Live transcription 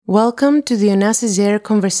Welcome to the Onassis AiR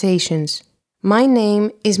Conversations. My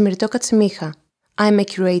name is Mirto Katsimicha. I'm a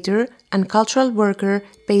curator and cultural worker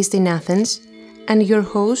based in Athens and your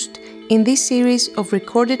host in this series of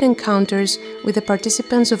recorded encounters with the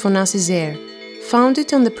participants of Onassis AiR.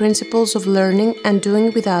 Founded on the principles of learning and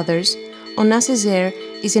doing with others, Onassis AiR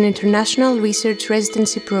is an international research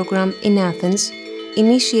residency program in Athens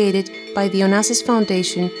initiated by the Onassis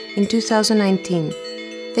Foundation in 2019.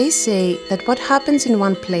 They say that what happens in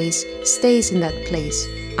one place stays in that place.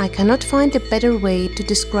 I cannot find a better way to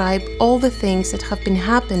describe all the things that have been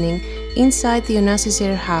happening inside the Onassis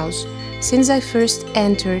AiR house since I first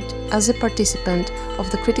entered as a participant of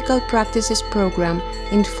the Critical Practices program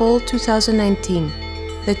in fall 2019.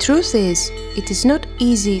 The truth is, it is not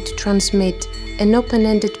easy to transmit an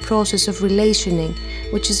open-ended process of relationing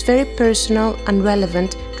which is very personal and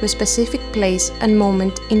relevant to a specific place and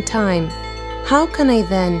moment in time. How can I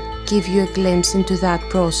then give you a glimpse into that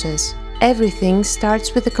process? Everything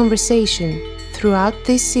starts with a conversation. Throughout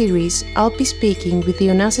this series, I'll be speaking with the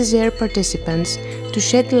Onassis AiR participants to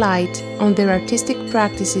shed light on their artistic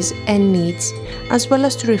practices and needs, as well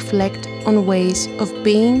as to reflect on ways of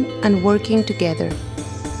being and working together.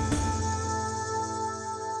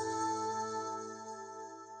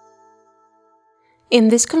 In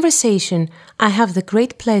this conversation, I have the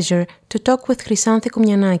great pleasure to talk with Chrysanthi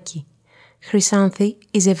Koumianaki. Chrysanthi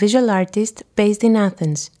is a visual artist based in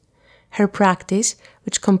Athens. Her practice,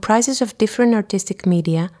 which comprises of different artistic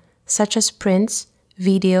media, such as prints,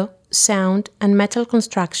 video, sound, and metal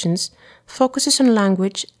constructions, focuses on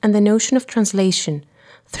language and the notion of translation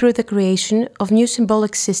through the creation of new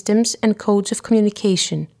symbolic systems and codes of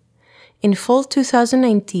communication. In fall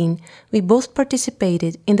 2019, we both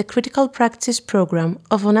participated in the Critical Practices program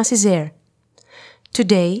of Onassis AiR.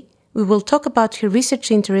 Today, we will talk about her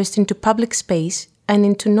research interest into public space and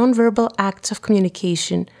into nonverbal acts of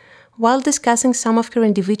communication, while discussing some of her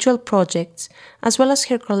individual projects, as well as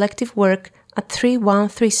her collective work at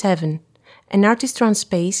 3137, an artist-run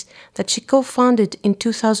space that she co-founded in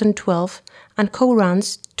 2012 and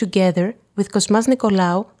co-runs together with Kosmas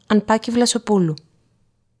Nikolaou and Paky Vlassopoulou.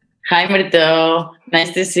 Hi, Mirto.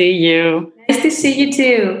 Nice to see you. Nice to see you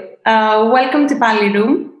too. Welcome to Pali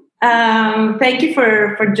Room. Thank you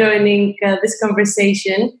for joining this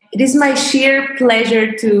conversation. It is my sheer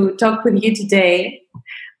pleasure to talk with you today,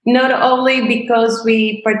 not only because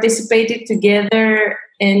we participated together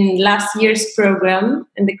in last year's program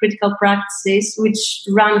in the Critical Practices, which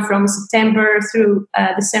ran from September through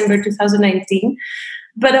December 2019,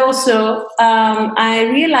 but also I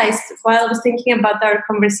realized while I was thinking about our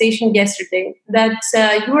conversation yesterday that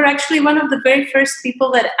you were actually one of the very first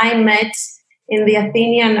people that I met in the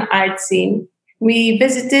Athenian art scene. We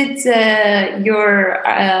visited your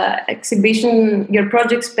exhibition, your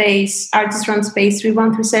project space, artist-run space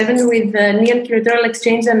 3137 with Neon Curatorial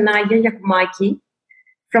Exchange and Onassis Koumianaki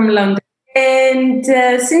from London. And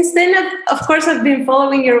since then, of course, I've been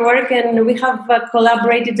following your work and we have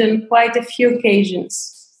collaborated on quite a few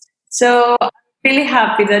occasions. So I'm really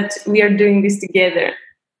happy that we are doing this together.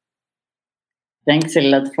 Thanks a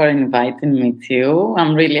lot for inviting me too.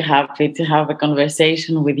 I'm really happy to have a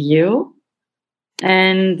conversation with you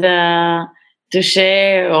and to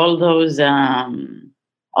share all those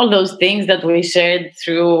things that we shared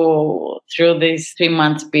through this 3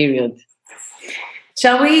 months period.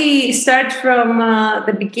 Shall we start from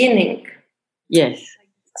the beginning? Yes.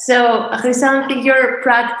 So, Chrysanthi, your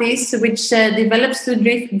practice, which develops through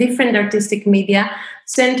different artistic media,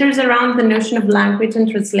 centers around the notion of language and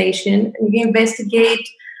translation. And you investigate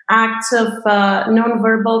acts of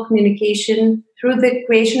nonverbal communication through the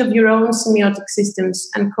creation of your own semiotic systems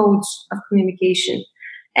and codes of communication.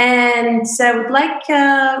 And so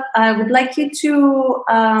I would like you to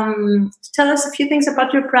tell us a few things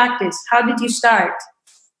about your practice. How did you start?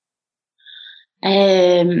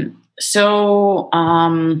 So,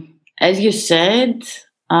 as you said,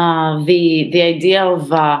 the idea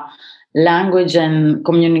of language and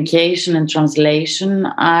communication and translation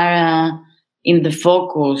are in the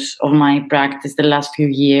focus of my practice the last few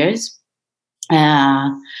years,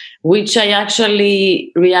 which I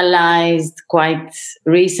actually realized quite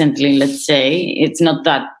recently, let's say. It's not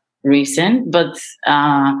that recent, but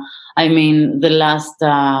the last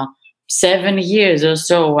 7 years or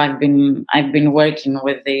so I've been working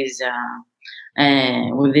with these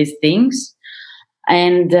things.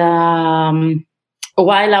 And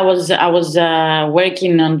while I was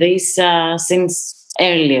working on this since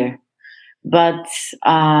earlier, but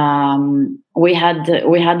we had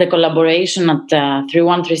a collaboration at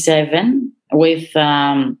 3137 with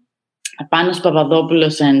Panos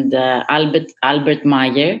Papadopoulos and Albert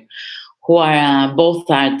Meyer, who are both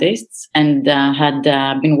artists and had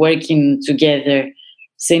been working together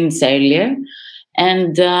since earlier.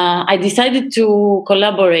 And I decided to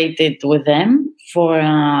collaborate it with them for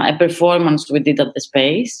a performance we did at the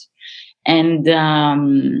space. And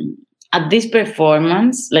at this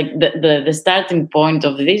performance, like the starting point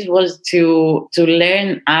of this was to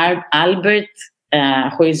learn Albert,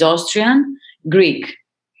 who is Austrian, Greek.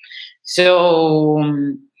 So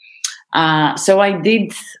I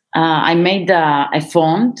did. I made a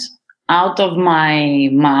font out of my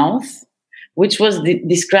mouth, which was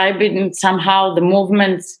describing somehow the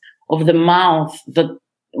movements of the mouth that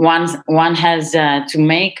one has to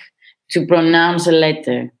make to pronounce a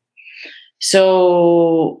letter.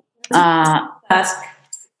 So ask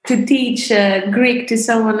to teach Greek to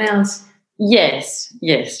someone else. Yes.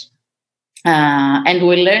 And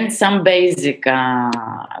we learned some basic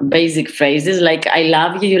phrases like "I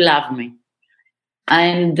love you, you love me,"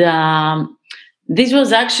 and this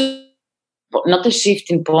was actually not a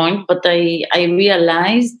shifting point, but I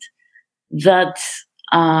realized that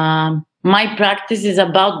my practice is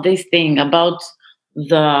about this thing, about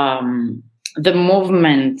the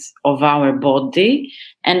movement of our body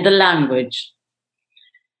and the language,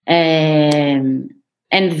 and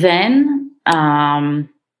then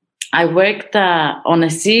I worked on a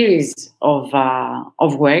series of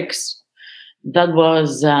works that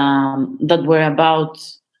were about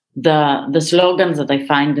the slogans that I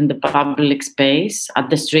find in the public space at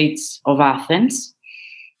the streets of Athens,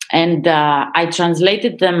 and I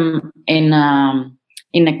translated them in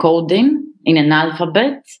a coding, in an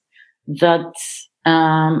alphabet that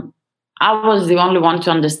I was the only one to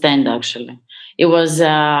understand. Actually, it was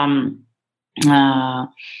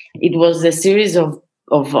a series of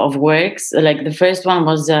works. Like the first one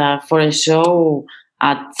was for a show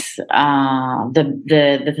at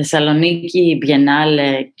the Thessaloniki Biennale,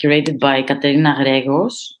 curated by Katerina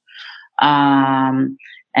Gregos, and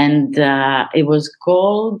it was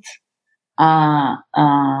called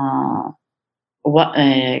 "What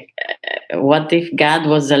if God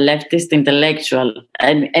was a leftist intellectual?"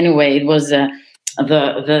 And anyway, it was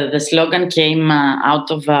the slogan came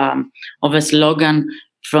out of a slogan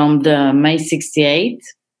from the May 68,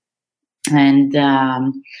 and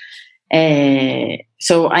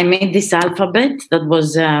so I made this alphabet that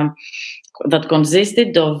was that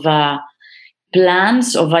consisted of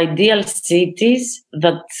plans of ideal cities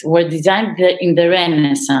that were designed in the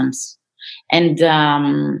Renaissance, and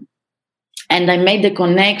I made the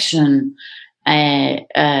connection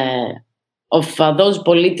of those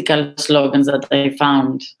political slogans that I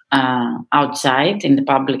found outside in the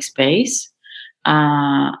public space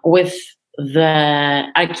with the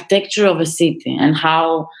architecture of a city and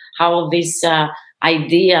how this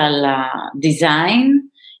ideal design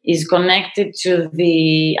is connected to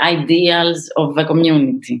the ideals of a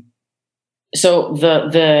community. So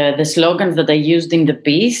the slogans that I used in the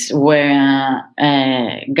piece were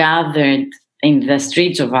gathered in the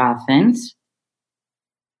streets of Athens,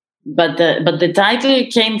 but the title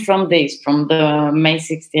came from the May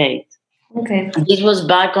 68. Okay, this was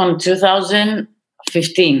back on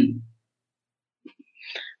 2015,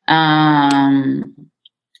 and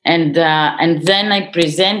then I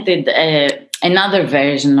presented another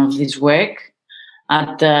version of this work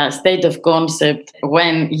at the State of Concept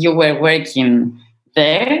when you were working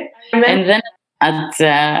there, and then at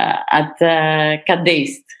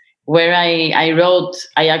Cadist, where I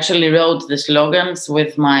actually wrote the slogans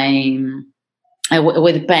with my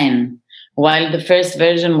with pen, while the first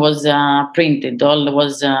version was printed. All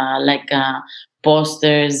was like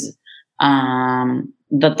posters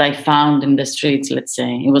that I found in the streets. Let's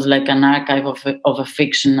say it was like an archive of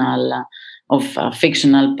fictional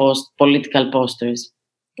political posters.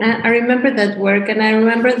 I remember that work, and I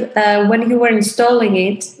remember when you were installing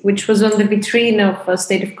it, which was on the vitrine of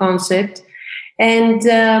State of Concept, and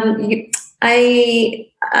I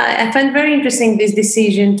find very interesting this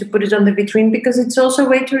decision to put it on the vitrine, because it's also a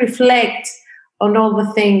way to reflect on all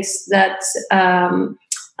the things that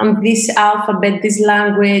on this alphabet, this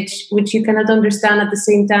language, which you cannot understand at the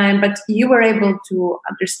same time, but you were able to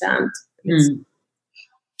understand.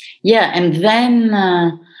 Yeah, and then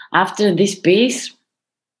after this piece,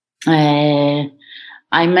 I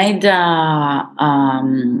made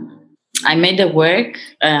a work,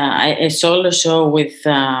 a solo show with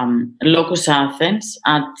Locus Athens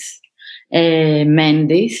at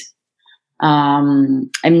Mendis,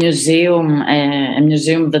 a museum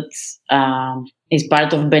that is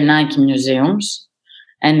part of Benaki Museums,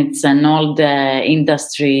 and it's an old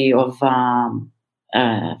industry of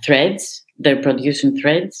threads. They're producing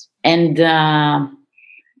threads, and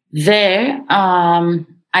there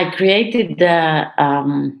I created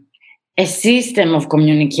a system of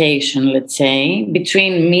communication, let's say,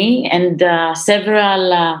 between me and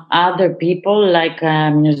several other people, like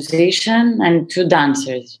a musician and two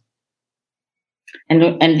dancers.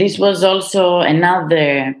 And this was also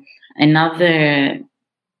another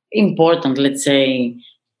important, let's say,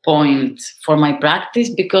 point for my practice,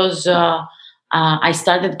 because I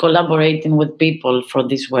started collaborating with people for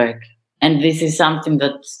this work. And this is something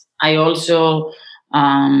that I also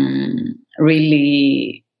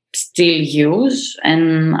really still use,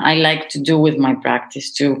 and I like to do with my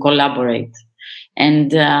practice, to collaborate.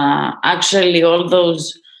 And actually, all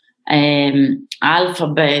those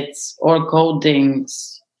alphabets or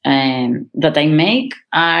codings that I make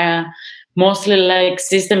are mostly like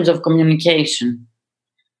systems of communication.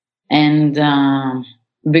 And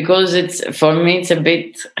because for me it's a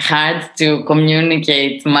bit hard to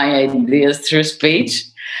communicate my ideas through speech,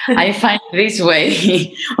 I find this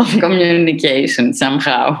way of communication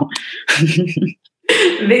somehow.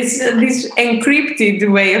 This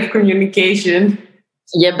encrypted way of communication.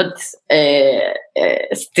 Yeah, but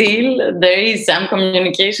still there is some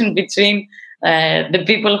communication between the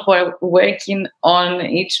people who are working on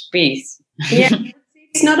each piece. Yeah,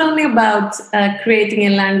 it's not only about creating a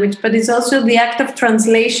language, but it's also the act of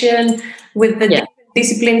translation with the different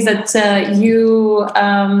disciplines that you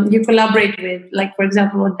collaborate with, like, for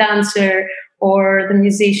example, a dancer or the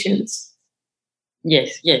musicians.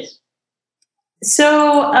 Yes.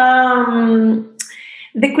 So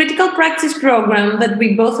the critical practice program that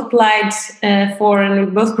we both applied for and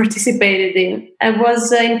we both participated in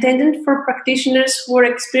was intended for practitioners who were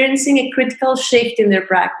experiencing a critical shift in their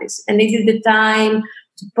practice and needed the time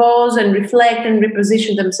to pause and reflect and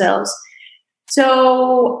reposition themselves.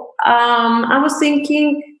 So I was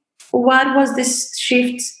thinking, what was this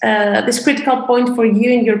shift, this critical point for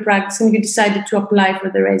you in your practice, and you decided to apply for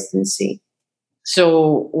the residency?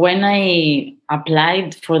 So when I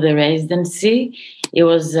applied for the residency, it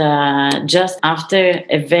was just after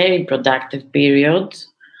a very productive period,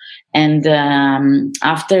 and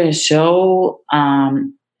after a show,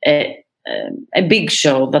 a big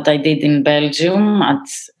show that I did in Belgium at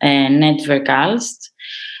Netwerk Alst,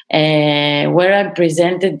 where I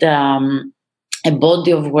presented a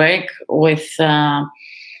body of work with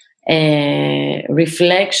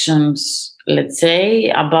reflections, let's say,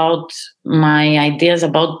 about my ideas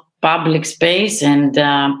about public space and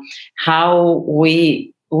how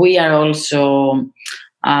we are also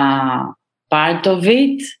part of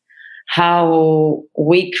it, how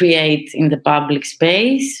we create in the public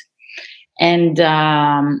space. And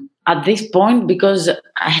at this point, because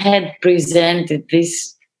I had presented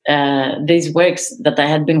these works that I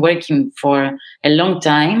had been working for a long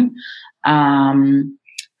time,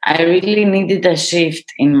 I really needed a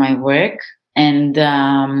shift in my work, and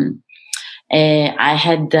I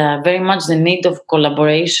had very much the need of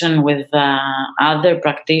collaboration with other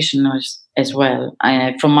practitioners as well,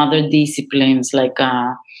 from other disciplines, like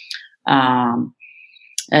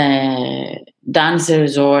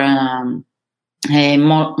dancers, or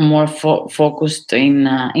more focused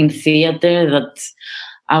in theater, that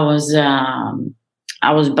I was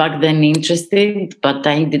back then interested, but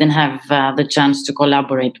I didn't have the chance to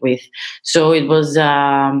collaborate with. So it was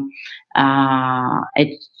a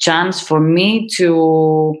chance for me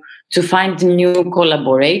to find new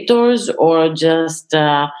collaborators, or just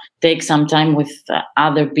take some time with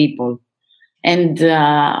other people. And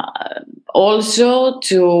also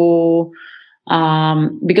to,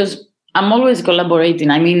 because I'm always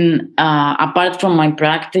collaborating. I mean, apart from my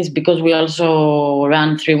practice, because we also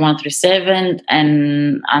run 3137,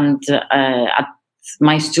 and at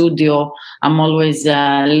my studio, I'm always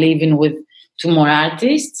living with two more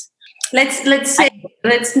artists. Let's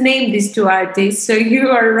name these two artists. So you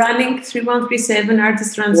are running 3137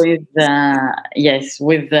 Artist Trans with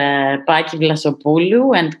with Paky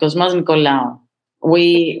Vlassopoulou and Kosmas Nikolaou.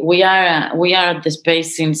 We are at the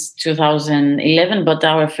space since 2011, but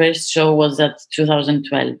our first show was at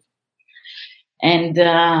 2012. And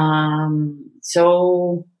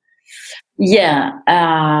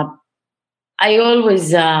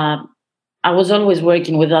I was always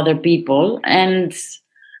working with other people, and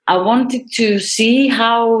I wanted to see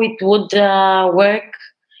how it would work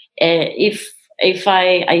if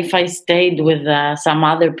I stayed with some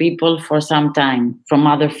other people for some time, from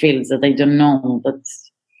other fields that I don't know, but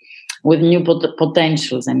with new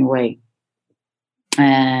potentials anyway.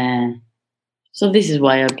 So this is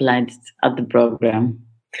why I applied at the program.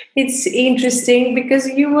 It's interesting because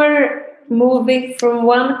you were moving from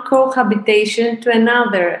one cohabitation to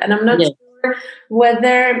another, and I'm not sure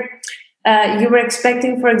whether you were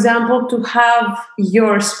expecting, for example, to have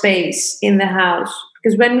your space in the house.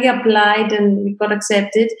 Because when we applied and we got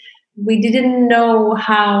accepted, we didn't know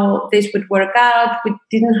how this would work out. We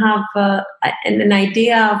didn't have an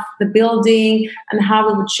idea of the building and how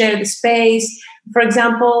we would share the space. For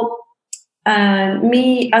example,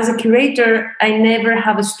 me as a curator, I never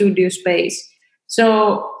have a studio space.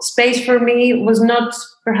 So space for me was not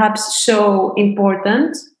perhaps so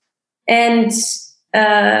important. And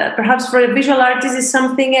perhaps for a visual artist is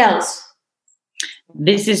something else.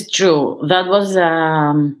 This is true. That was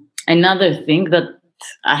another thing that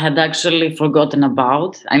I had actually forgotten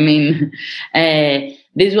about. I mean,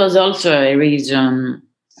 this was also a reason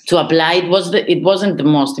to apply. It wasn't the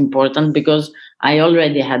most important because I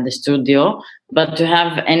already had the studio, but to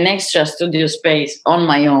have an extra studio space on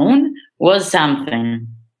my own was something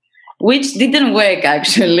which didn't work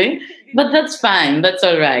actually, but that's fine. That's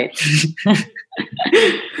all right.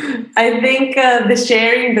 I think the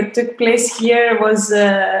sharing that took place here was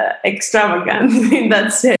extravagant in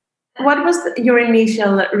that sense. What was your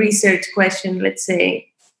initial research question, let's say?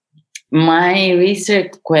 My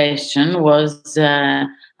research question was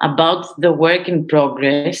about the work in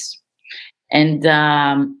progress and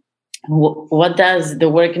what does the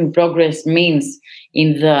work in progress means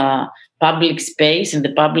in the public space, in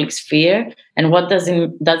the public sphere, and what does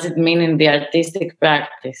it mean in the artistic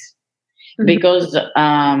practice? Mm-hmm. Because,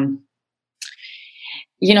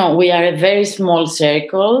 we are a very small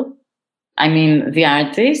circle, I mean, the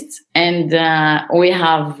artists, and we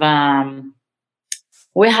have a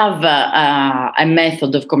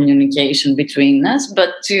method of communication between us,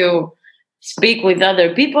 but to speak with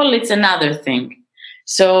other people, it's another thing.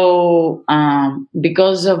 So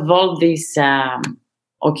because of all this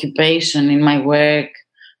occupation in my work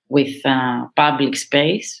with public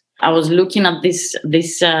space, I was looking at this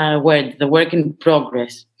word, the work in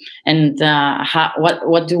progress, and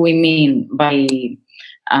what do we mean by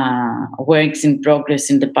works in progress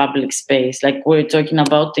in the public space? Like we're talking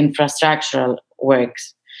about infrastructural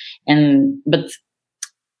works, but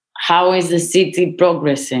how is the city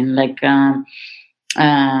progressing? Like,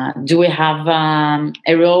 do we have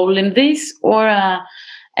a role in this, or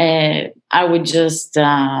are we just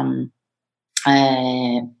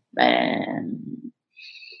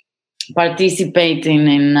participating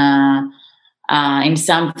in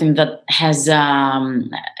something that has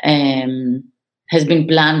been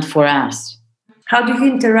planned for us? How do you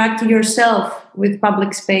interact yourself with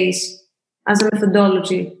public space as a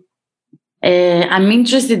methodology? I'm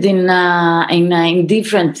interested in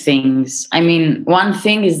different things. I mean, one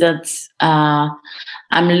thing is that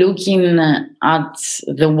I'm looking at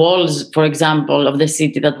the walls, for example, of the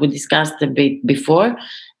city that we discussed a bit before,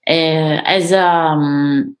 as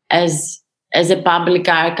a public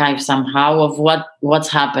archive somehow of what's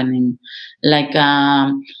happening, like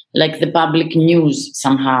the public news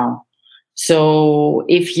somehow. So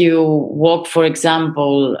if you walk, for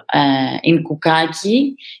example, in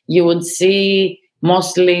Koukaki, you would see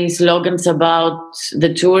mostly slogans about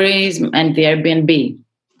the tourism and the Airbnb.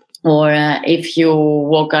 Or if you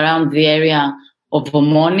walk around the area of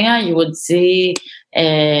Omonia, you would see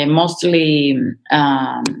mostly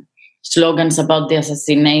slogans about the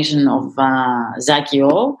assassination of Zaki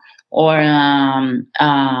O, or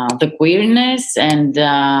the queerness and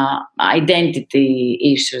identity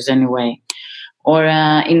issues anyway. Or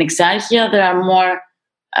in Exarchia, there are more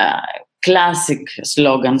classic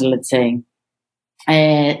slogans, let's say.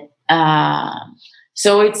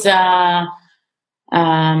 So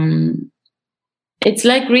it's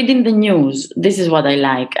like reading the news. This is what I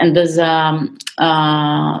like, and there's a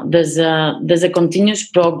continuous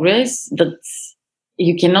progress that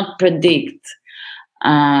you cannot predict.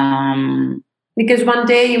 Because one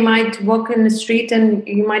day you might walk in the street and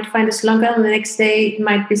you might find a slogan, and the next day it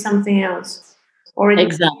might be something else. Or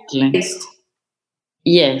exactly.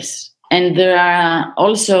 Yes, and there are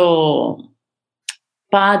also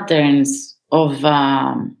patterns of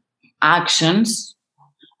actions,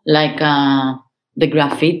 like the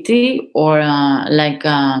graffiti, or like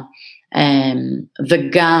the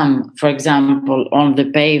gum, for example, on the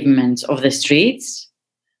pavements of the streets.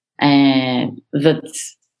 That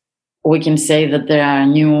we can say that there are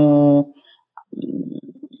new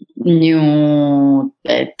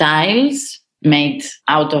tiles made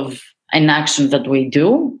out of an action that we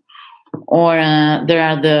do, or there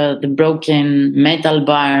are the broken metal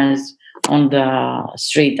bars on the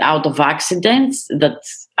street out of accidents that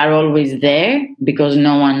are always there because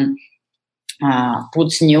no one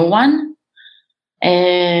puts new one.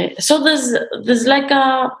 So there's like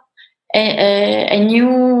a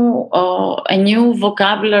new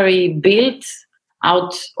vocabulary built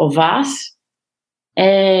out of us.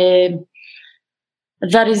 That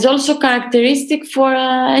is also characteristic for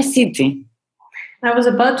a city. I was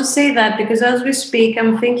about to say that because as we speak,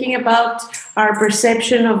 I'm thinking about our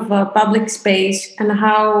perception of public space and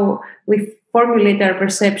how we formulate our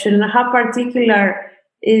perception and how particular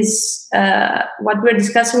is what we're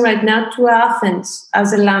discussing right now to Athens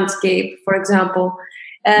as a landscape, for example.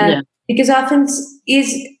 Because Athens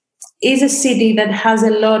is a city that has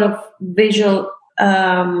a lot of visual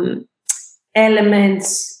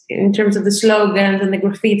elements in terms of the slogans and the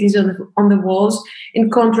graffitis on the walls,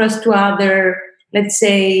 in contrast to other, let's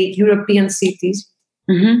say, European cities.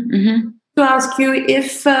 To ask you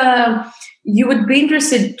if you would be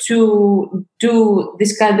interested to do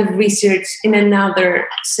this kind of research in another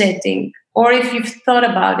setting, or if you've thought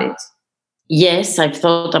about it. Yes, I've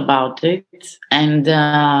thought about it. And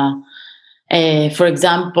for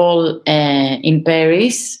example, in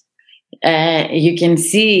Paris, you can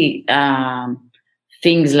see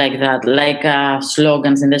things like that, like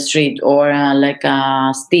slogans in the street, or like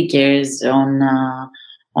stickers on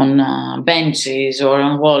benches or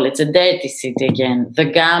on wall. It's a dirty city again. The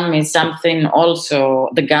gum is something also,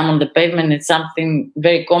 the gum on the pavement is something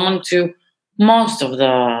very common to most of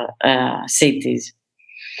the cities.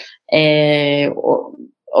 Okay,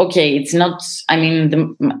 it's not, I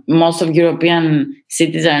mean, most of European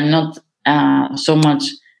cities are not so much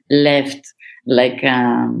left like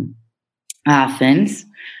Athens,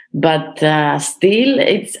 but still,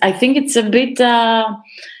 I think it's a bit,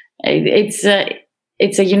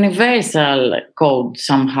 it's a universal code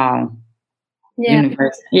somehow. Yeah.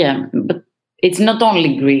 Yeah, but it's not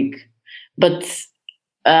only Greek. But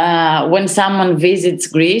when someone visits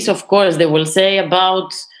Greece, of course, they will say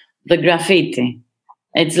about the graffiti.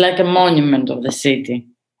 It's like a monument of the city.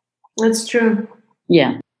 That's true.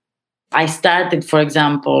 Yeah. I started, for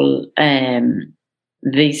example,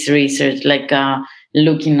 this research, like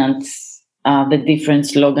looking at the different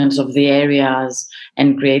slogans of the areas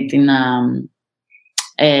and creating an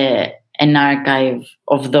archive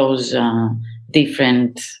of those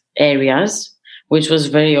different areas, which was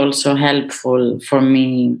very also helpful for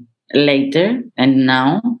me later and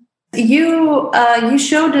now. You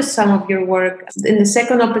showed us some of your work in the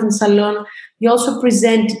second Open Salon. You also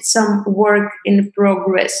presented some work in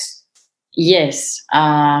progress. Yes,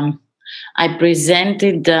 I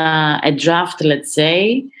presented a draft, let's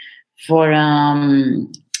say, for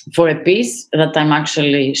a piece that I'm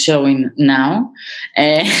actually showing now,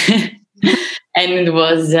 and it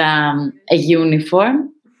was a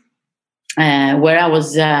uniform where I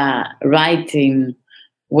was writing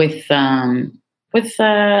with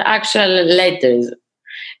actual letters,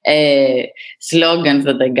 slogans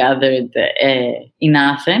that I gathered in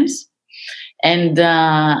Athens, and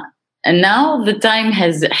now the time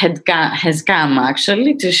has come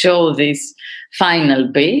actually to show this final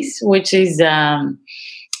piece, which is a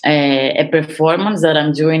performance that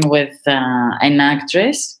I'm doing with an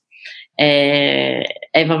actress, Eva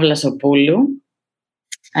Vlassopoulou,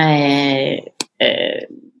 at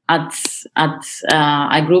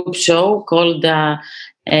a group show called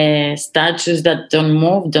Statues That Don't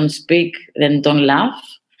Move, Don't Speak, and Don't Laugh,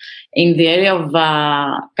 in the area of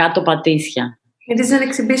Kato Patissia. It is an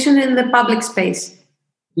exhibition in the public space.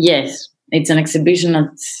 Yes, it's an exhibition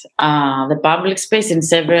at the public space in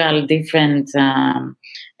several different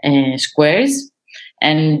squares.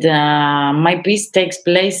 And my piece takes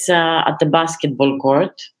place at the basketball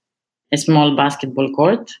court, a small basketball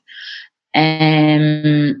court.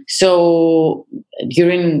 And so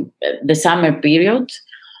during the summer period,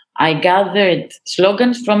 I gathered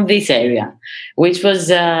slogans from this area, which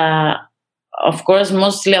was of course,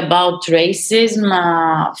 mostly about racism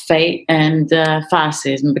and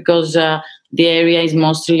fascism, because the area is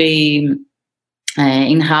mostly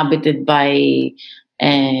inhabited by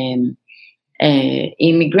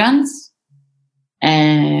immigrants,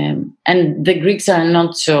 and the Greeks are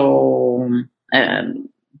not so.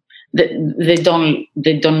 They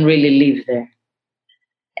don't really live there.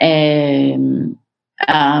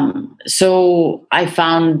 So I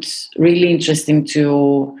found really interesting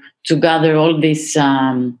to gather all this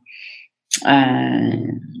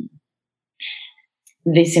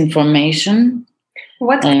this information.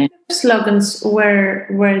 What kind of slogans were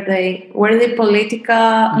they? Were they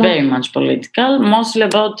political? Very much political, mostly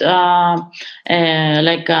about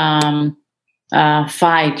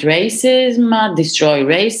fight racism, destroy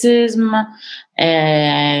racism,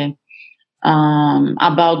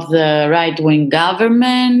 about the right-wing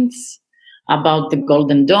governments, about the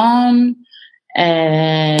Golden Dawn.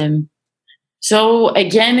 So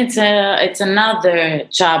again, it's another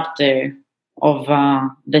chapter of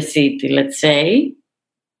the city, let's say.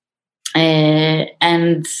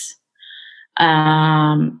 And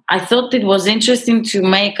I thought it was interesting to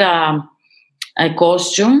make a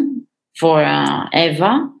costume for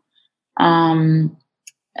Eva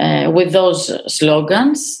with those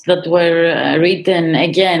slogans that were written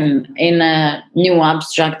again in a new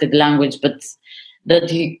abstracted language, but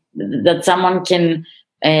that someone can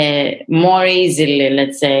more easily,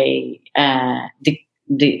 let's say,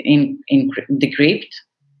 decrypt,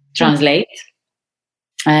 translate.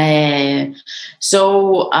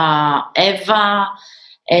 So Eva,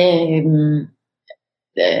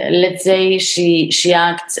 let's say she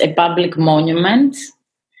acts a public monument,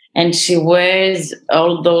 and she wears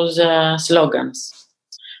all those slogans.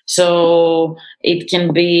 So it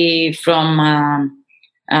can be from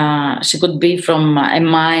she could be from a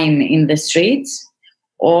mine in the streets,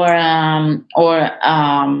 or a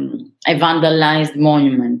vandalized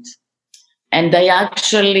monument. And I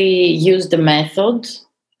actually used the method.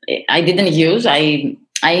 I didn't use. I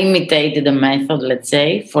imitated the method, let's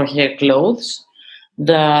say, for her clothes,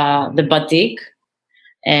 the batik.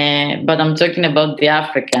 But I'm talking about the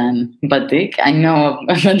African batik. I know,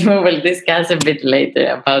 but we will discuss a bit later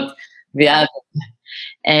about the other.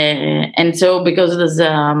 And so, because there's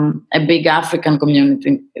a big African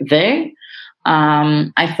community there,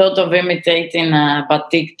 I thought of imitating a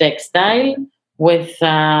batik textile with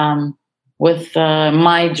my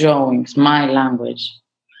drawings, my language.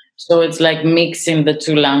 So it's like mixing the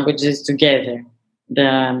two languages together,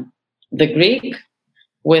 the Greek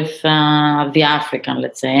with the African,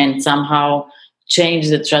 let's say, and somehow change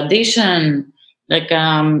the tradition, like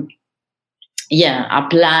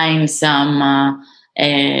applying some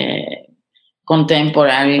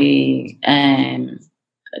contemporary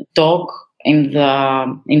talk in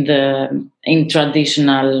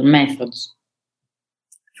traditional methods.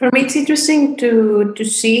 For me, it's interesting to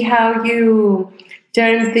see how you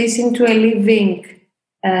turn this into a living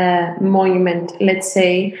monument, let's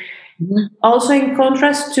say. Mm-hmm. Also, in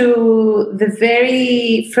contrast to the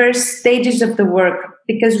very first stages of the work,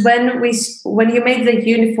 because when you made the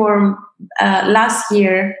uniform last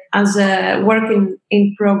year as a work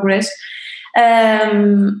in progress,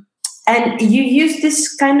 and you use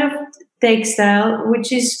this kind of textile,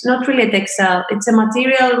 which is not really a textile; it's a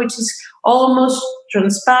material which is almost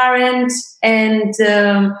transparent, and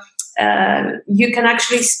you can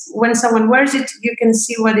actually, when someone wears it, you can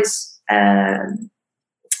see what is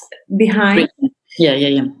behind. Yeah.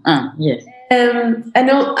 Yes.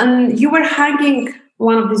 And you were hanging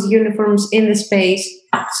one of these uniforms in the space.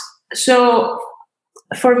 So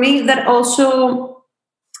for me, that also,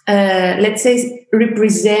 let's say,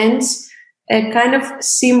 represents a kind of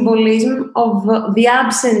symbolism of the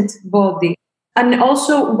absent body. And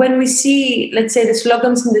also, when we see, let's say, the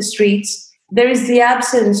slogans in the streets, there is the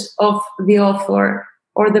absence of the author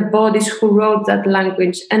or the bodies who wrote that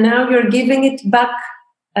language. And now you're giving it back.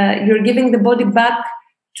 You're giving the body back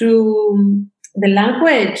to the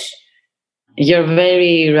language. You're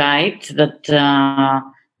very right that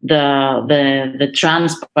the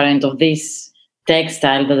transparent of this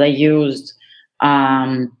textile that I used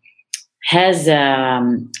has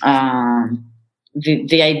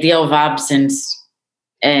the idea of absence.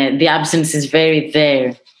 The absence is very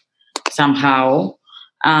there somehow,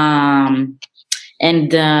 and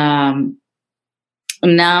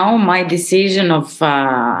now my decision of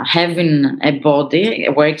having a body,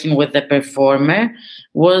 working with a performer,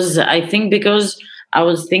 was, I think, because I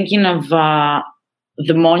was thinking of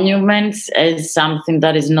the monuments as something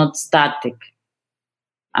that is not static,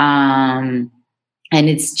 and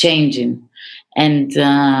it's changing. And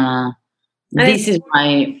this is why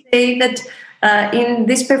I say that in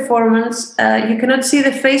this performance, you cannot see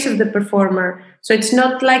the face of the performer. So it's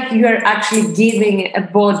not like you are actually giving a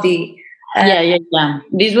body. Yeah.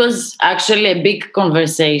 This was actually a big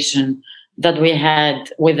conversation that we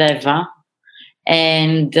had with Eva.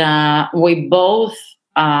 And we both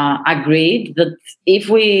agreed that if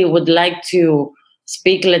we would like to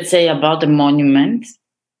speak, let's say, about a monument,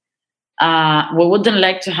 we wouldn't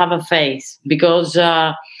like to have a face, because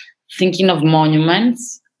thinking of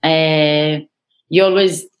monuments, you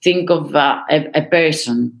always think of a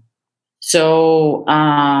person. So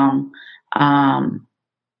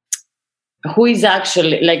who is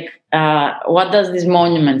actually, like, what does this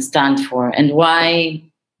monument stand for, and why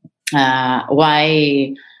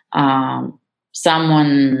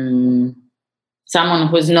someone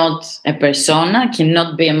who's not a persona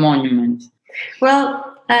cannot be a monument?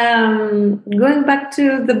 Well, going back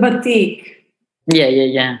to the batik.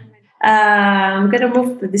 Yeah. I'm going to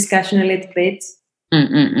move the discussion a little bit.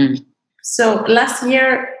 So last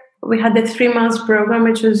year, we had a 3-month program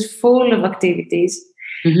which was full of activities.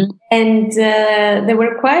 Mm-hmm. And there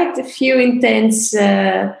were quite a few intense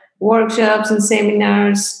workshops and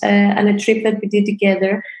seminars and a trip that we did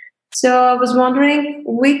together. So I was wondering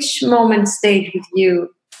which moment stayed with you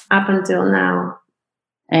up until now?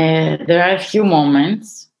 There are a few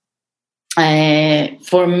moments.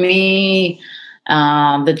 For me,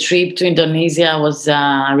 the trip to Indonesia was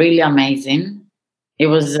really amazing. It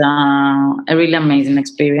was a really amazing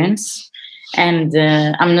experience. And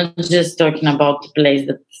I'm not just talking about a place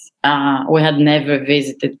that we had never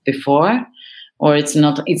visited before, or it's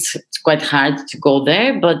quite hard to go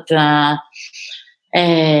there, but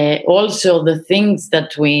also the things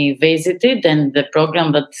that we visited and the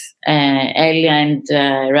program that Elia and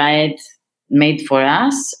Riot made for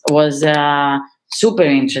us was super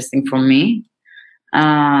interesting for me.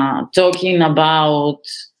 Talking about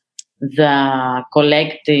the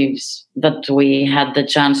collectives that we had the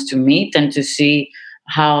chance to meet and to see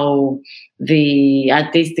how the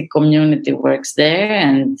artistic community works there,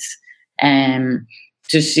 and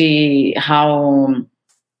to see how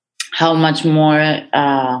much more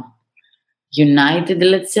united,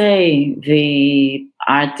 let's say, the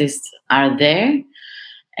artists are there,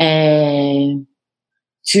 to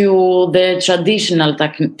the traditional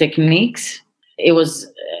techniques. It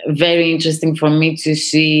was very interesting for me to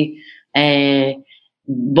see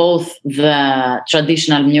both the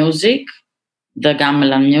traditional music, the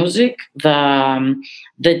gamelan music, the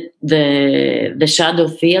shadow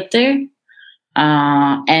theater,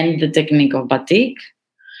 and the technique of batik.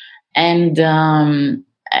 And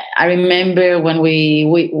I remember when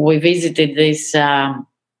we visited this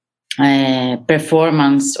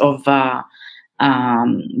performance of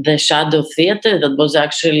the shadow theater, that was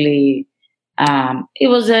actually it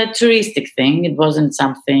was a touristic thing. It wasn't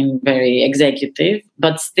something very executive,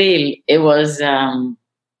 but still it was I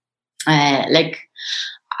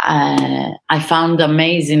found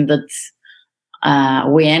amazing that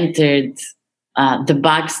we entered the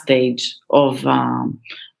backstage of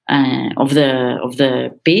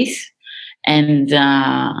the piece, and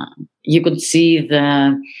you could see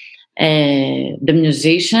the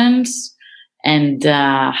musicians and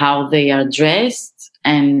how they are dressed,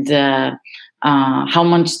 and how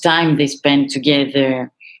much time they spend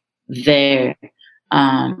together there,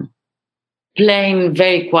 playing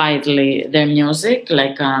very quietly their music.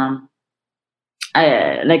 Like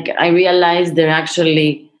I realized they're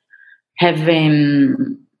actually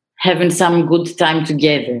having some good time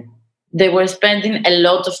together. They were spending a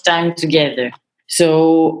lot of time together.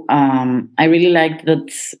 So I really liked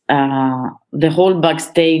that the whole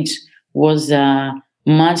backstage was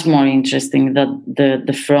much more interesting than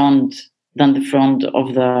the front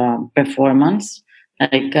of the performance.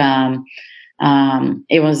 Like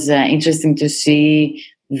it was interesting to see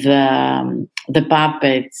the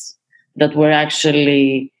puppets that were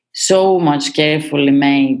actually so much carefully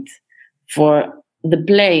made for the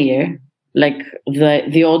player. Like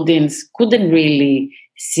the audience couldn't really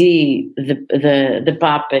see the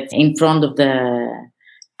puppet in front of the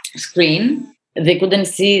screen. They couldn't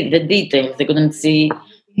see the details. They couldn't see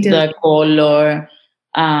the color,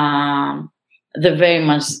 the very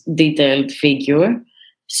much detailed figure.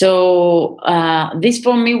 So this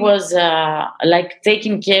for me was like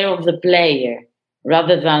taking care of the player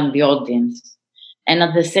rather than the audience. And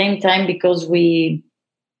at the same time, because we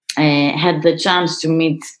had the chance to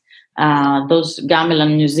meet those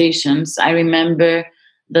gamelan musicians, I remember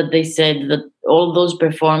that they said that all those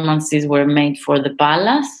performances were made for the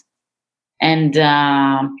palace, and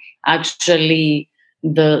actually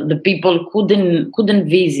the people couldn't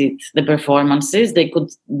visit the performances. They could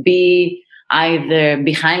be either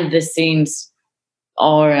behind the scenes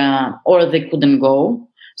or they couldn't go.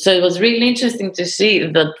 So it was really interesting to see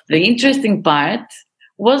that the interesting part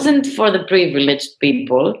wasn't for the privileged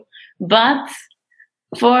people, but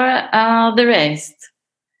for the rest.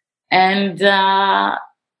 And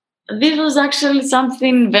this was actually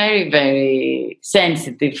something very, very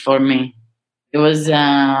sensitive for me. It was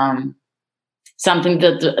something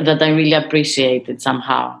that I really appreciated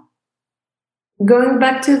somehow. Going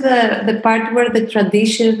back to the part where the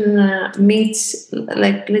tradition meets,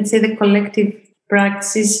 like, let's say, the collective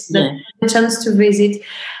practices, the chance to visit,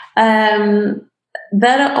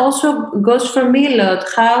 that also goes for me a lot.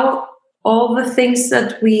 How all the things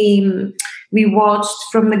that we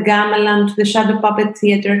watched, from the gamelan to the shadow puppet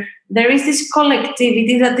theater, there is this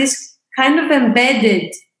collectivity that is kind of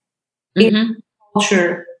embedded in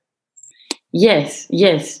culture. Yes.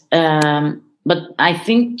 But I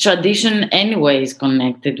think tradition anyway is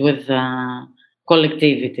connected with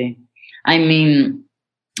collectivity. I mean,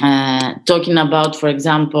 talking about, for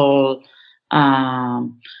example,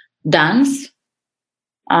 dance.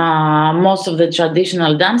 Most of the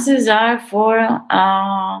traditional dances are for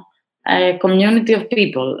a community of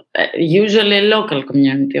people, usually a local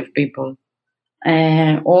community of people,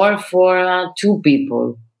 or for two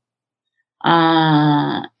people.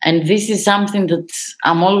 And this is something that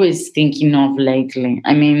I'm always thinking of lately.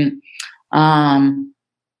 I mean,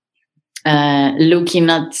 looking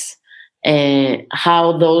at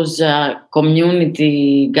how those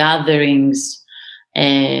community gatherings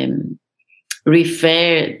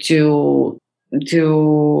refer to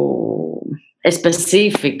a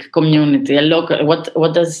specific community, a local.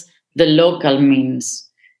 What does the local means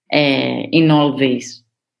in all this,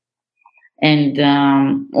 and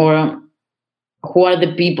or who are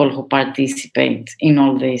the people who participate in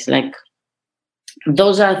all this? Like,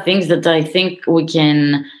 those are things that I think we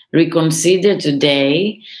can reconsider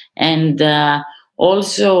today, and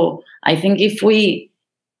also I think if we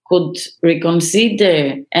could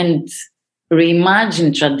reconsider and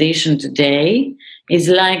reimagine tradition today, is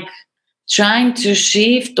like trying to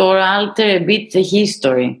shift or alter a bit the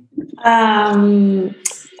history. I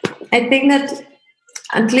think that,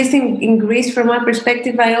 at least in Greece, from my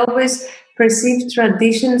perspective, I always perceive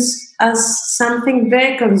traditions as something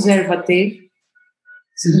very conservative.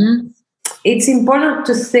 Mm-hmm. It's important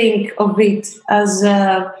to think of it as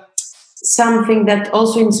something that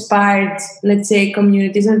also inspired, let's say,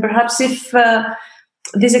 communities. And perhaps if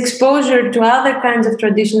this exposure to other kinds of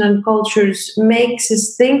traditional cultures makes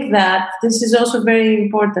us think that, this is also very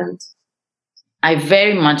important. I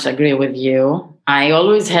very much agree with you. I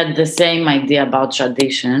always had the same idea about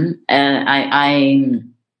tradition. I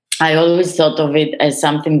always thought of it as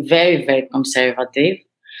something very, very conservative.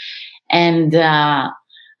 And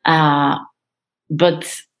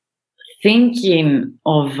but thinking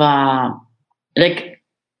of like,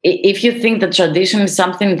 if you think that tradition is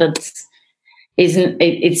something that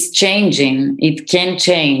it's changing, it can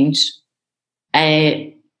change.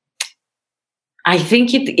 I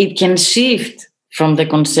think it can shift from the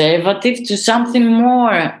conservative to something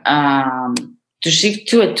more, to shift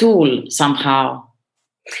to a tool somehow.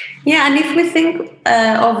 Yeah, and if we think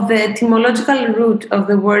of the etymological root of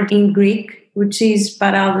the word in Greek, which is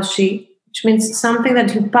paradosi, which means something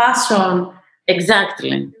that you pass on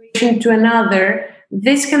Exactly. to another,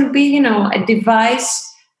 this can be, a device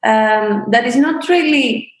that is not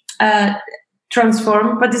really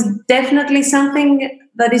transformed, but is definitely something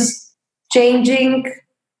that is changing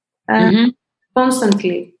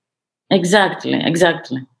constantly. Exactly.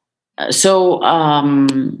 So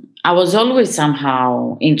I was always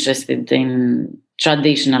somehow interested in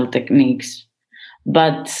traditional techniques,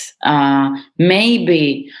 but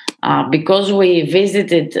maybe because we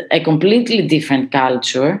visited a completely different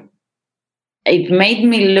culture, it made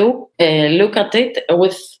me look at it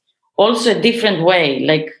with also a different way,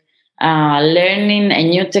 like learning a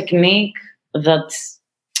new technique that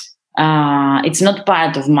it's not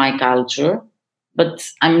part of my culture,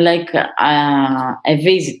 but I'm like a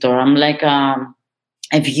visitor. I'm like a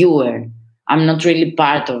viewer. I'm not really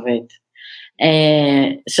part of it.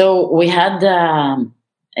 So we had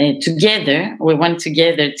together. We went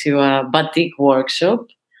together to a batik workshop,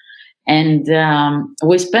 and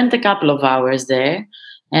we spent a couple of hours there.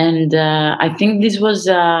 And I think this was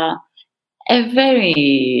a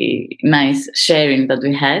very nice sharing that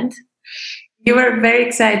we had. You were very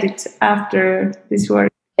excited after this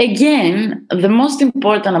work. Again, the most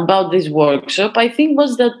important about this workshop, I think,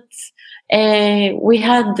 was that we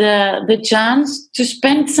had the chance to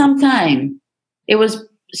spend some time. It was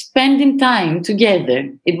spending time together.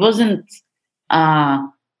 It wasn't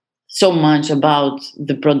so much about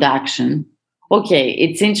the production. Okay,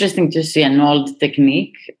 it's interesting to see an old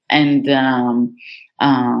technique and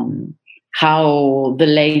how the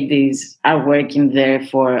ladies are working there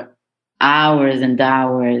for hours and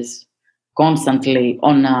hours, constantly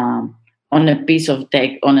on a piece of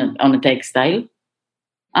on a textile.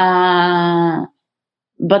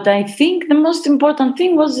 But I think the most important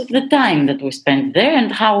thing was the time that we spent there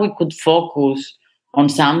and how we could focus on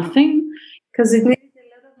something. Because it needed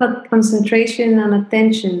a lot of concentration and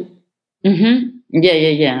attention. Mm-hmm.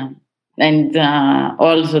 Yeah. And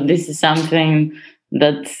also, this is something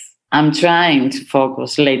that I'm trying to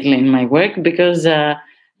focus lately in my work, because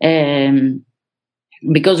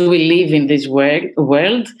we live in this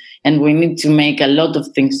world and we need to make a lot of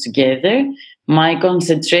things together. My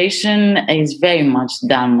concentration is very much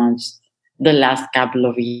damaged the last couple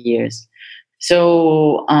of years.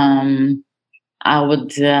 So I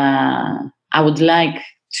would like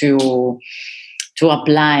to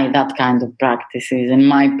apply that kind of practices in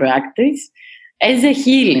my practice, as a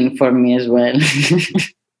healing for me as well.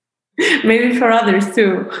 Maybe for others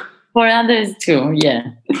too. For others too, yeah.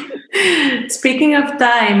 Speaking of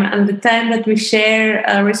time and the time that we share,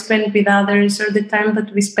 we spend with others, or the time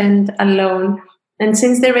that we spend alone. And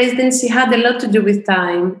since the residency had a lot to do with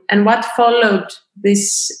time, and what followed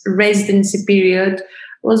this residency period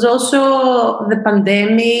was also the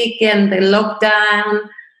pandemic and the lockdown.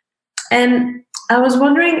 And I was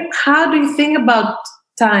wondering, how do you think about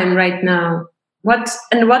time right now? What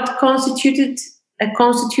constitutes a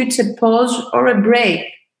pause or a break?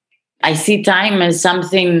 I see time as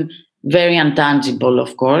something very intangible,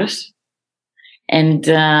 of course. And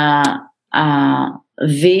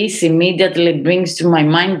this immediately brings to my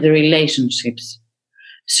mind the relationships.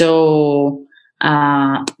 So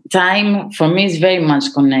time for me is very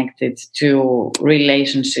much connected to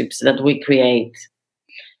relationships that we create.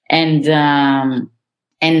 And I'm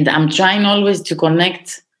trying always to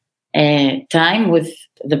connect time with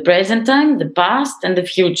the present time, the past, and the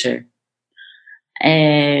future.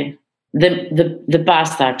 The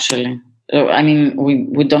past, actually. I mean,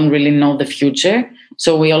 we don't really know the future,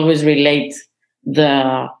 so we always relate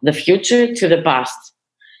the future to the past.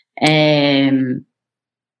 And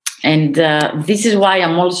this is why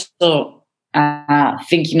I'm also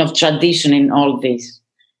thinking of tradition in all this.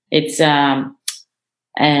 It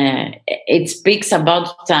speaks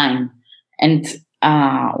about time, and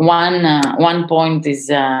one point is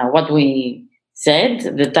what we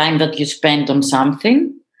said, the time that you spend on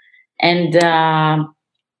something, and the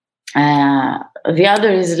other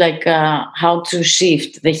is like how to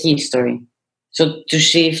shift the history. So to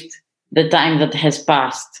shift the time that has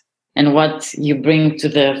passed and what you bring to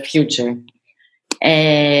the future.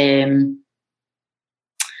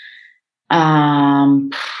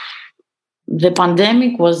 The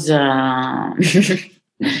pandemic was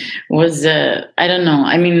was I don't know.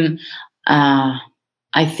 I mean,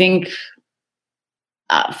 I think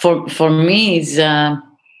for me is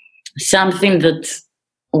something that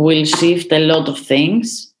will shift a lot of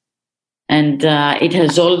things, and it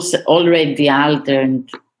has also already altered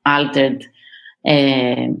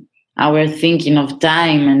our thinking of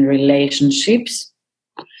time and relationships.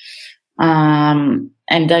 And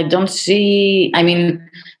I don't see. I mean,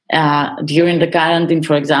 during the quarantine,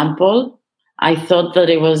 for example, I thought that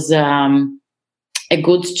it was a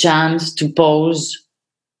good chance to pause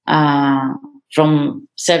from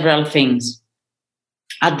several things.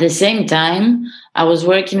 At the same time, I was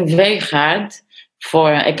working very hard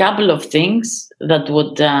for a couple of things that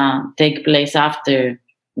would take place after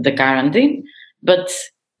the quarantine, but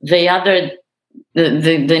they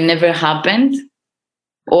never happened,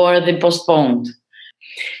 or they postponed.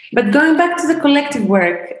 But going back to the collective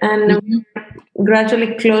work and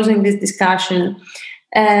gradually closing this discussion,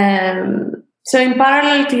 so in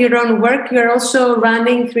parallel to your own work, you're also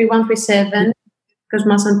running 3137,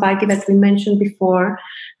 Kosmas and Paky, that we mentioned before.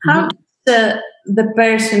 How does the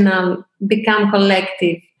personal become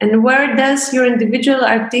collective, and where does your individual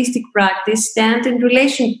artistic practice stand in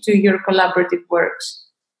relation to your collaborative works?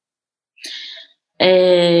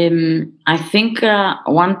 I think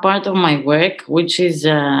one part of my work, which is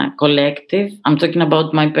collective, I'm talking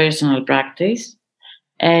about my personal practice,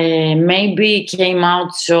 maybe came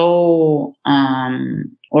out so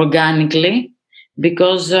organically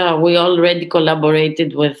because we already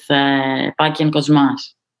collaborated with Paky and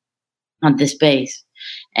Kosmas at the space.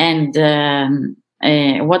 And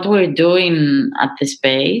what we're doing at the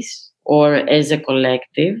space, or as a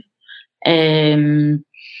collective,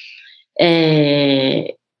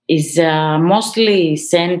 is mostly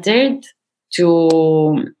centered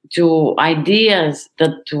to ideas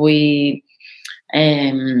that we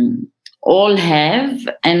all have,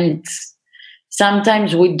 and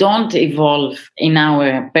sometimes we don't evolve in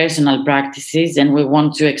our personal practices and we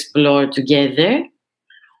want to explore together,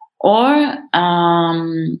 or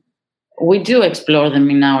we do explore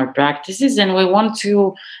them in our practices and we want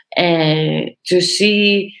to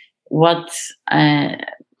see what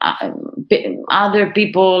other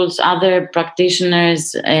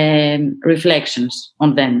practitioners' reflections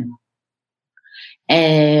on them.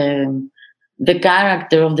 The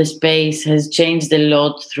character of the space has changed a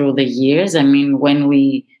lot through the years. I mean, when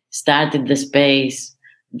we started the space,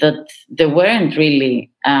 that there weren't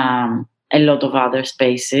really a lot of other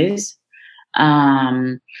spaces.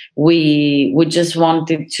 We just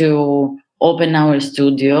wanted to open our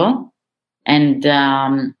studio and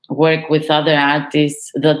work with other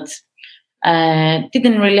artists that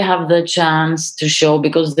didn't really have the chance to show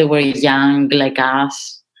because they were young like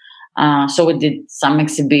us. So we did some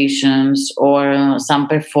exhibitions or some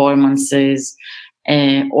performances,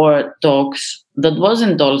 or talks. That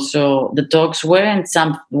wasn't also, the talks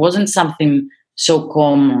wasn't something so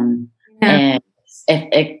common a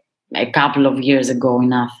couple of years ago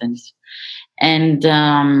in Athens. And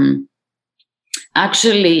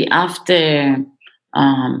actually, after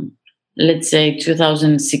let's say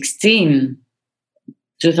 2016,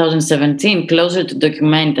 2017, closer to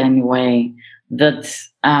Documenta anyway, that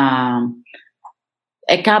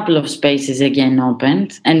a couple of spaces again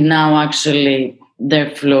opened, and now actually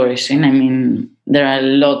they're flourishing. I mean, there are a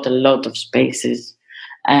lot of spaces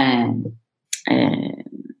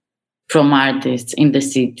from artists in the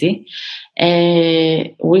city.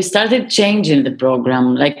 We started changing the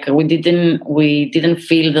program. Like we didn't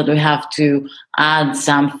feel that we have to add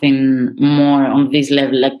something more on this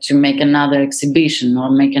level, like to make another exhibition or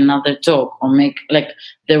make another talk or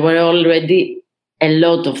there were already a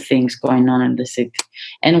lot of things going on in the city.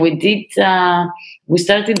 And we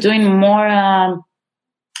started doing more,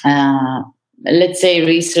 let's say,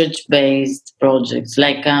 research-based projects,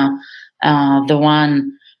 like the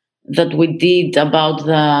one that we did about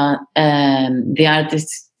the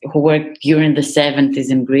artists who worked during the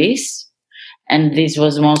 70s in Greece. And this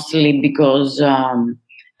was mostly because of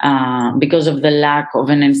the lack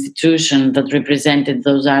of an institution that represented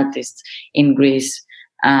those artists in Greece.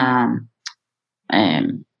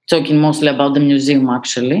 Talking mostly about the museum,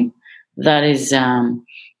 actually, that is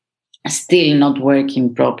still not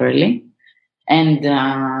working properly. And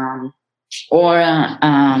or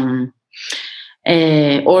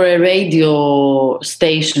a radio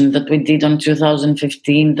station that we did on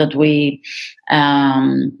 2015, that we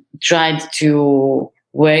tried to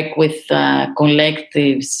work with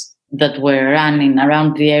collectives that were running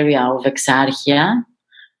around the area of Exarchia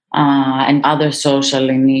and other social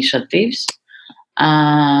initiatives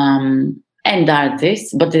and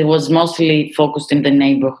artists, but it was mostly focused in the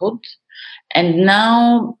neighborhood. And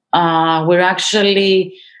now we're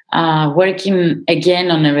actually working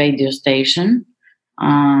again on a radio station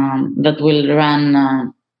that will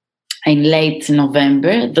run in late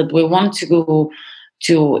November, that we want to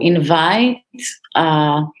invite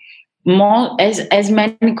more as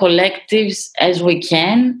many collectives as we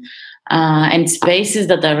can and spaces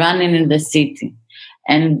that are running in the city,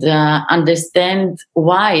 and understand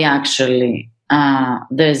why actually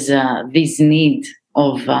there's this need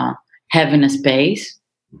of having a space.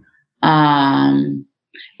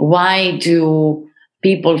 Why do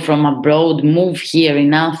people from abroad move here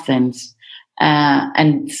in Athens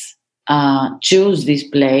and choose this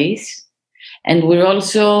place? And we're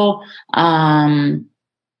also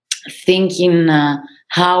thinking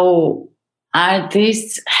how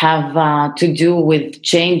artists have to do with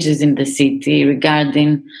changes in the city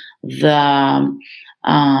regarding the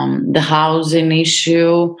housing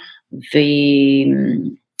issue,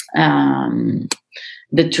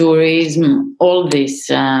 the tourism, all this.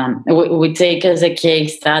 We take as a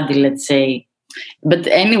case study, let's say. But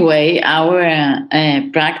anyway, our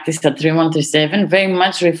practice at 3137 very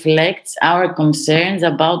much reflects our concerns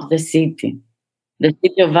about the city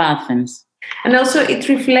of Athens. And also it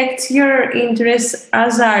reflects your interests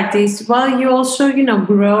as artists while you also,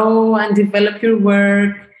 grow and develop your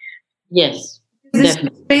work. Yes. This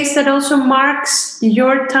definitely. Space that also marks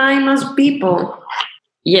your time as people.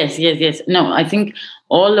 Yes. No, I think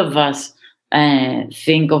all of us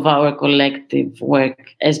think of our collective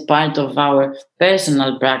work as part of our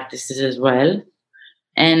personal practices as well.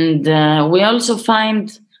 And we also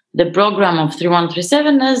find the program of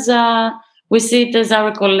 3137 as we see it as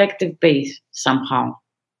our collective base somehow.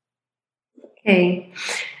 Okay.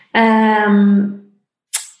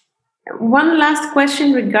 One last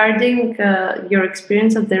question regarding your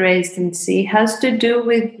experience of the residency has to do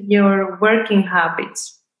with your working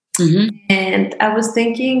habits. Mm-hmm. And I was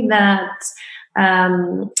thinking that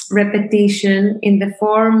repetition in the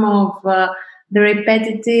form of the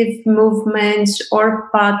repetitive movements or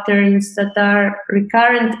patterns that are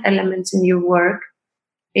recurrent elements in your work,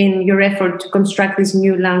 in your effort to construct this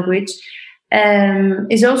new language,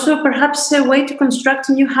 is also perhaps a way to construct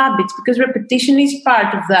new habits, because repetition is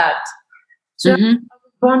part of that. So I was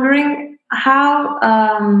wondering how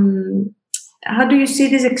do you see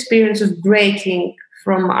this experience of breaking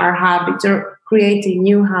from our habits or creating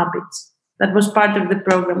new habits? That was part of the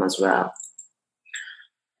program as well.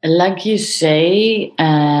 Like you say,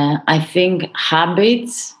 I think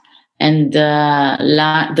habits and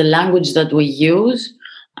the language that we use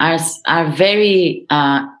are very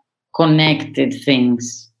connected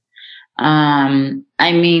things.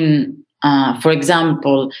 For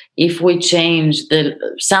example, if we change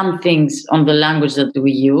some things on the language that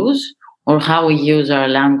we use or how we use our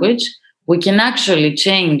language, we can actually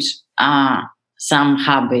change some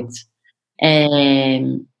habits.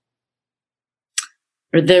 The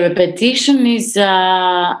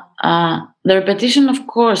repetition, of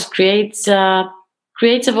course, creates a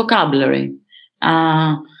vocabulary.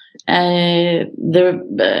 Our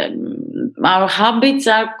habits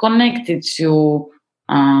are connected to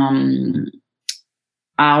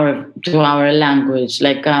our language.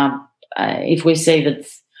 Like if we say that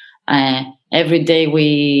every day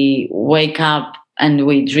we wake up and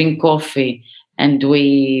we drink coffee and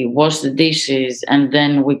we wash the dishes and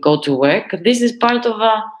then we go to work, this is part of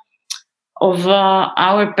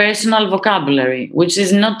our personal vocabulary, which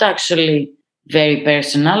is not actually very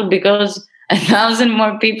personal because 1,000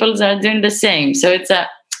 more people are doing the same. So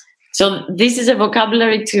this is a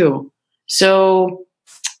vocabulary too. So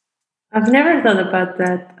I've never thought about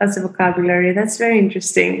that as a vocabulary. That's very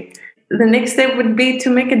interesting. The next step would be to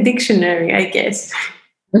make a dictionary, I guess.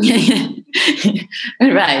 Right.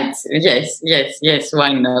 Yes.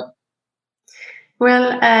 Why not?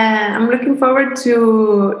 Well, I'm looking forward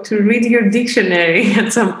to read your dictionary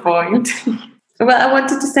at some point. Well, I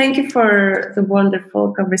wanted to thank you for the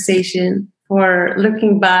wonderful conversation, for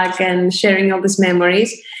looking back and sharing all these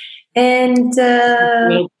memories. And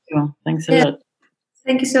thanks a lot.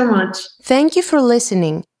 Thank you so much. Thank you for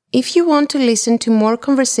listening. If you want to listen to more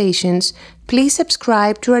conversations, please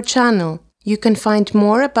subscribe to our channel. You can find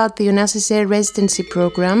more about the Onassis AiR residency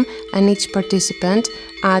program and each participant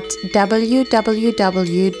at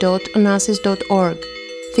www.onassis.org.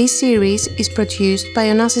 This series is produced by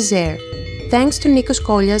Onassis AiR. Thanks to Nikos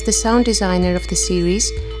Kolias, the sound designer of the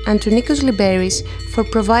series, and to Nikos Liberis for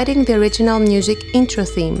providing the original music intro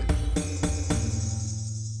theme.